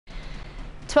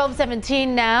12:17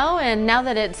 now, and now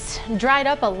that it's dried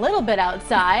up a little bit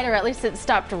outside, or at least it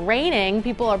stopped raining,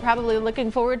 people are probably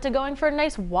looking forward to going for a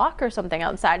nice walk or something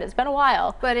outside. It's been a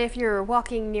while. But if you're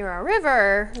walking near a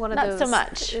river, not so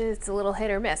much. It's a little hit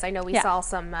or miss. I know we saw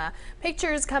some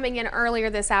pictures coming in earlier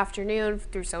this afternoon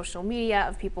through social media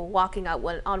of people walking out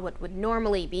on what would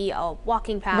normally be a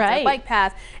walking path or bike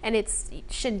path, and it's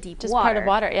shin deep just water. Part of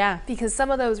water, yeah. Because some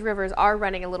of those rivers are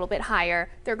running a little bit higher.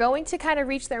 They're going to kind of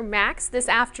reach their max this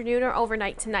afternoon or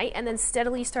overnight tonight and then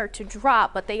steadily start to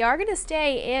drop, but they are going to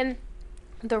stay in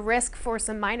the risk for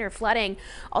some minor flooding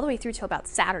all the way through till about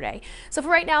Saturday. So for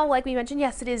right now, like we mentioned,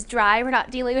 yes, it is dry. We're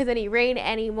not dealing with any rain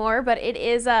anymore, but it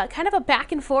is kind of a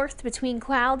back and forth between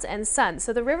clouds and sun.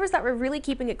 So the rivers that we're really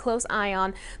keeping a close eye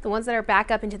on, the ones that are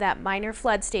back up into that minor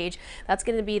flood stage, that's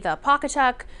going to be the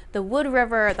Pawcatuck, the Wood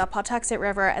River, the Pawtuxet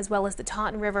River, as well as the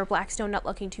Taunton River. Blackstone not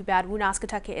looking too bad.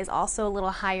 Woonasquatucket is also a little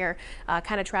higher,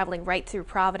 kind of traveling right through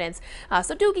Providence.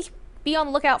 So do be on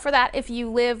the lookout for that if you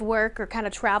live, work, or kind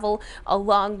of travel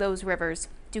along those rivers.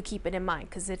 Do keep it in mind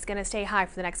because it's going to stay high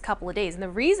for the next couple of days. And the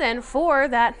reason for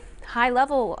that high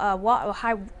level,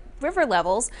 high river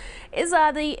levels is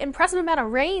the impressive amount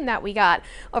of rain that we got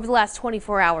over the last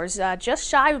 24 hours. Just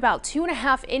shy of about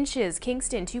 2.5 inches.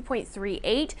 Kingston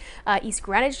 2.38, East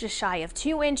Greenwich just shy of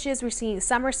 2 inches. We're seeing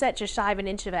Somerset just shy of 1.5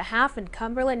 inches, and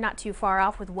Cumberland not too far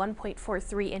off with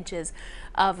 1.43 inches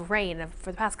of rain.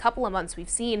 For the past couple of months, we've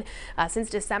seen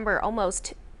since December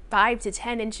almost 5 to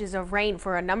 10 inches of rain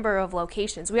for a number of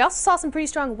locations. We also saw some pretty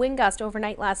strong wind gusts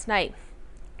overnight last night.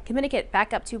 Connecticut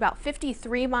back up to about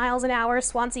 53 miles an hour,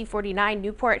 Swansea 49,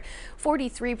 Newport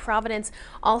 43, Providence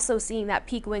also seeing that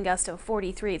peak wind gust of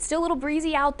 43. It's still a little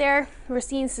breezy out there. We're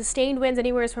seeing sustained winds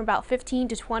anywhere from about 15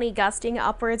 to 20, gusting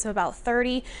upwards of about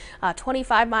 30,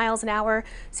 25 miles an hour.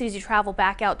 As soon as you travel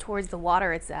back out towards the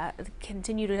water, it's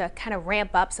continue to kind of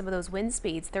ramp up some of those wind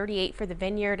speeds. 38 for the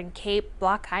Vineyard and Cape,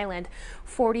 Block Island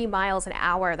 40 miles an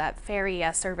hour. That ferry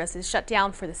service is shut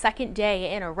down for the second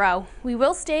day in a row. We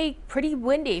will stay pretty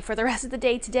windy for the rest of the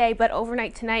day today, but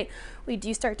overnight tonight we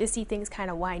do start to see things kind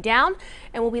of wind down,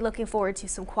 and we'll be looking forward to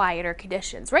some quieter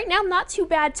conditions. Right now, not too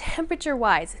bad temperature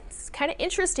wise. It's kind of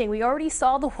interesting. We already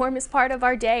saw the warmest part of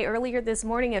our day earlier this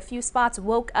morning. A few spots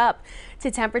woke up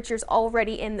to temperatures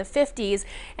already in the 50s,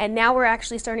 and now we're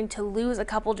actually starting to lose a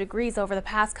couple degrees over the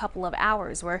past couple of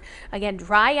hours. We're again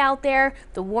dry out there,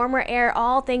 the warmer air,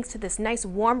 all thanks to this nice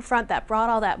warm front that brought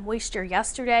all that moisture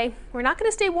yesterday. We're not going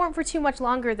to stay warm for too much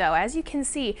longer though. As you can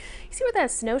see, you see where the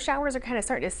snow showers are kind of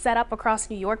starting to set up across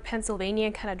New York, Pennsylvania,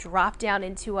 and kind of drop down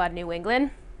into New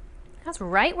England. That's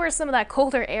right where some of that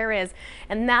colder air is,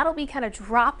 and that'll be kind of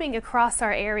dropping across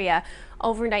our area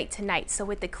overnight tonight. So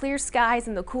with the clear skies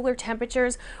and the cooler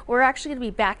temperatures, we're actually going to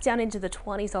be back down into the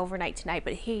 20s overnight tonight.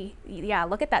 But hey, yeah,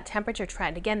 look at that temperature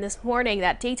trend. Again, this morning,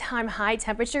 that daytime high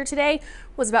temperature today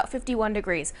was about 51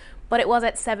 degrees, but it was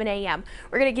at 7 a.m.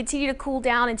 We're going to continue to cool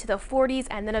down into the 40s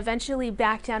and then eventually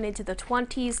back down into the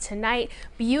 20s tonight.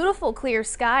 Beautiful clear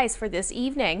skies for this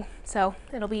evening. So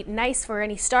it'll be nice for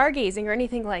any stargazing or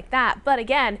anything like that. But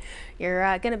again,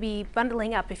 you're going to be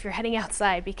bundling up if you're heading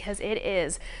outside because it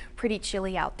is pretty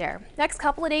chilly out there. Next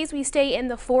couple of days we stay in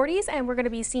the 40s, and we're going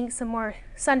to be seeing some more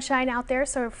sunshine out there.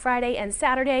 So Friday and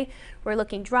Saturday we're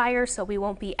looking drier, so we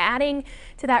won't be adding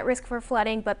to that risk for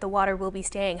flooding, but the water will be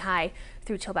staying high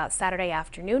through till about Saturday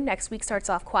afternoon. Next week starts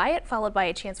off quiet, followed by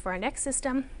a chance for our next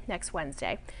system next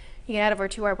Wednesday. You can head over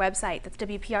to our website. That's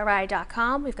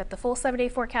WPRI.com. We've got the full 7-day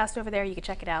forecast over there. You can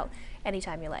check it out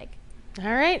anytime you like.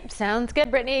 All right, sounds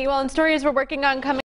good, Brittany. Well, in stories we're working on coming